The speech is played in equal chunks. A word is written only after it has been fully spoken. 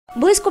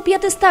Близько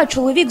 500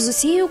 чоловік з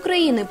усієї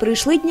України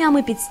прийшли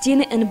днями під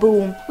стіни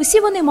НБУ. Усі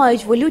вони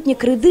мають валютні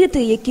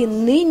кредити, які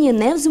нині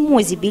не в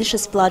змозі більше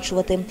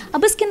сплачувати.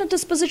 Аби скинути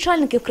з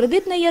позичальників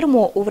кредитне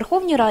ярмо, у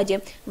Верховній Раді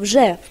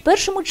вже в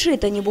першому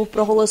читанні був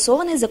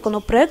проголосований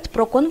законопроект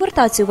про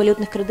конвертацію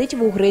валютних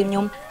кредитів у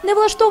гривню. Не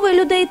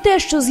влаштовує людей те,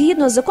 що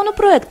згідно з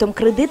законопроектом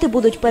кредити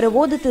будуть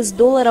переводити з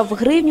долара в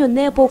гривню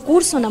не по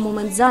курсу на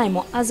момент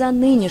займу, а за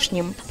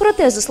нинішнім.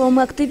 Проте, за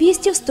словами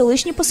активістів,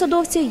 столичні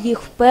посадовці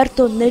їх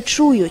вперто не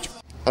чують.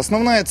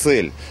 Основная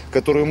цель,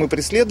 которую мы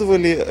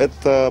преследовали,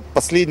 это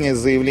последнее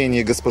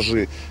заявление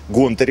госпожи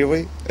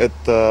Гонтаревой,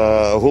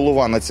 это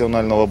голова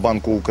Национального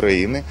банка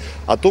Украины,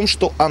 о том,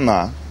 что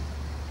она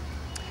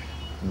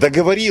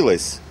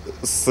договорилась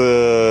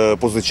с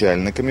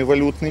позичальниками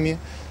валютными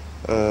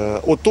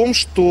о том,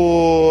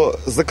 что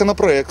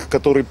законопроект,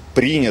 который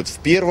принят в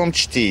первом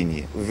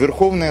чтении в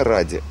Верховной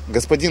Раде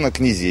господина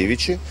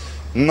Князевича,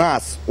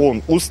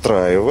 он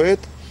устраивает,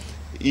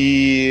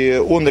 і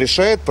він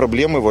вирішує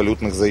проблеми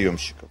валютних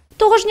заємщиків.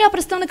 Того ж дня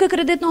представники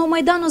Кредитного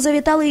Майдану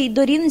завітали й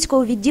до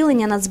Рівненського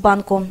відділення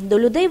Нацбанку. До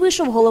людей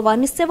вийшов голова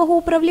місцевого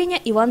управління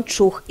Іван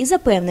Чух і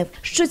запевнив,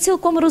 що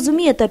цілком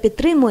розуміє та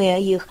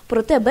підтримує їх.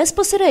 Проте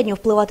безпосередньо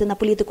впливати на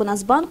політику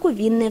Нацбанку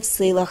він не в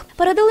силах.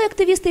 Передали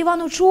активісти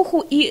Івану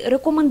Чуху і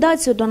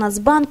рекомендацію до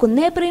Нацбанку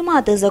не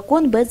приймати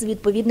закон без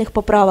відповідних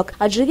поправок,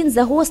 адже він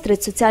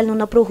загострить соціальну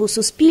напругу у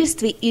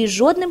суспільстві і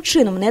жодним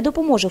чином не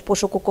допоможе в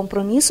пошуку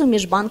компромісу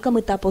між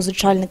банками та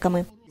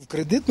позичальниками. В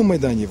Кредитному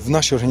Майдані, в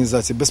нашій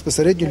організації,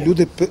 безпосередньо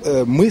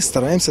ми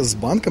стараємося з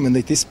банками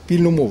знайти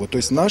спільну мову.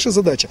 Тобто наша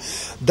задача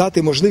 –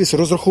 дати можливість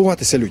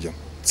розрахуватися людям.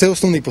 Це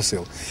основний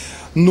посил.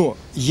 Но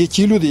є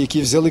ті люди,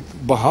 які взяли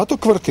багато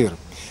квартир,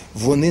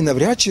 вони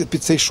навряд чи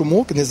під цей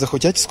шумок не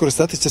захотять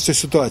скористатися цією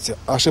ситуацією.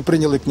 А ще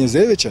прийняли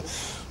Князевича,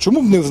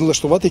 чому б не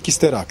влаштувати якийсь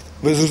теракт?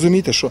 Ви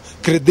зрозумієте, що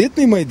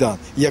Кредитний Майдан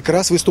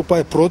якраз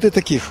виступає проти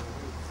таких.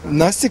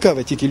 Нас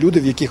цікавить тільки люди,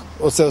 в яких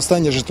оце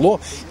останнє житло,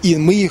 і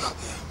ми їх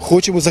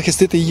хочемо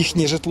захистити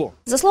їхнє житло.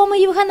 За словами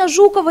Євгена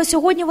Жукова,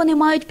 сьогодні вони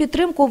мають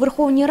підтримку у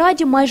Верховній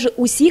Раді майже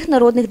усіх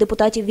народних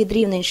депутатів від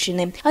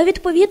Рівненщини, а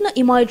відповідно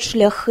і мають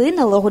шляхи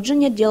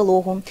налагодження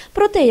діалогу.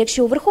 Проте,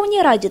 якщо у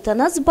Верховній Раді та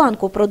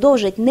Нацбанку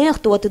продовжать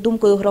нехтувати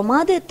думкою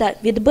громади та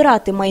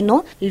відбирати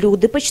майно,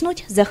 люди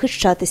почнуть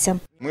захищатися.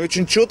 Мы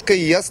очень четко и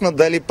ясно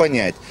дали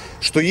понять,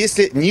 что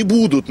если не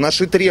будут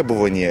наши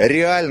требования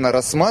реально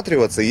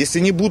рассматриваться,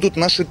 если не будут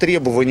наши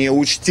требования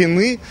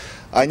учтены,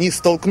 они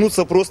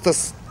столкнутся просто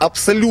с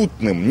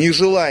абсолютным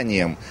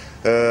нежеланием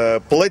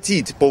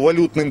платить по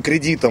валютным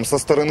кредитам со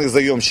стороны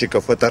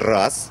заемщиков, это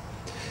раз.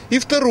 И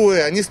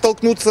второе, они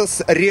столкнутся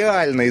с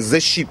реальной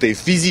защитой,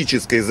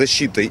 физической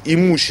защитой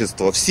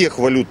имущества всех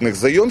валютных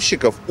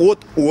заемщиков от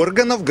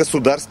органов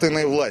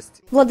государственной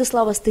власти.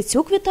 Владислава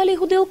Стецюк, Віталій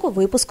Гудилко,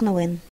 випуск новин.